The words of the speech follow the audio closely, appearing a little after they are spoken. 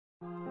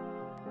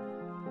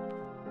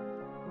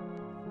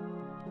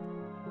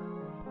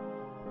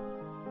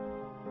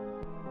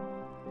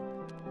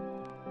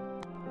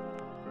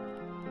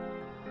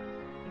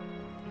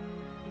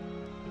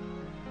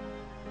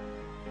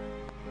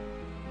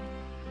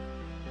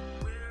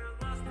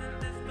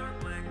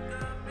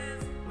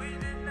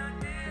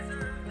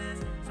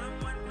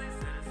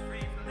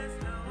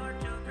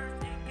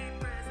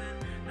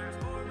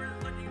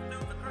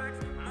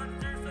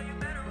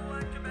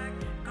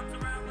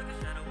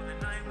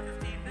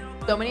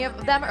so many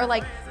of them are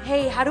like,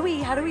 hey, how do we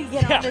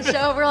get on this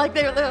show? We're like,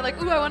 they're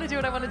like, ooh, I want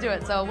to do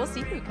it. So we'll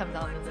see who comes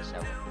on to the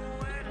show.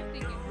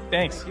 Thank you.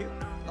 Thanks. Thank you.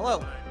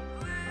 Hello.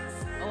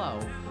 Hello.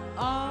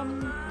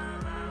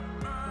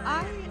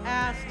 I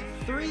asked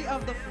 3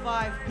 of the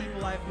 5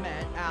 people I've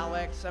met,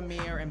 Alex,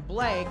 Amir, and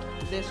Blake,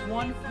 this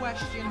one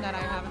question that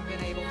I haven't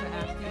been able to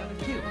ask the other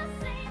 2.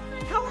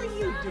 How are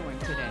you doing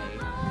today?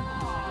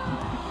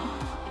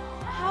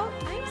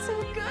 I'm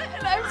so good.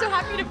 I'm so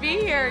happy to be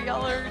here.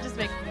 Y'all are just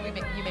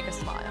you make us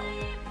smile.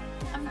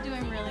 I'm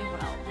doing really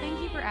well.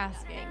 Thank you for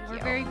asking. We're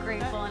you. very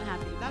grateful and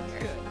happy to be That's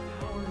here. good.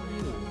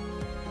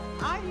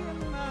 How are you?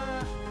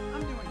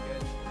 I'm doing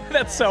good.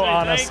 That's so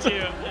honest. Thank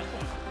you.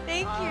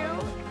 Thank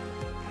you.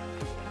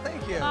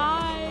 Thank you.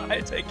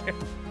 Bye. Take care.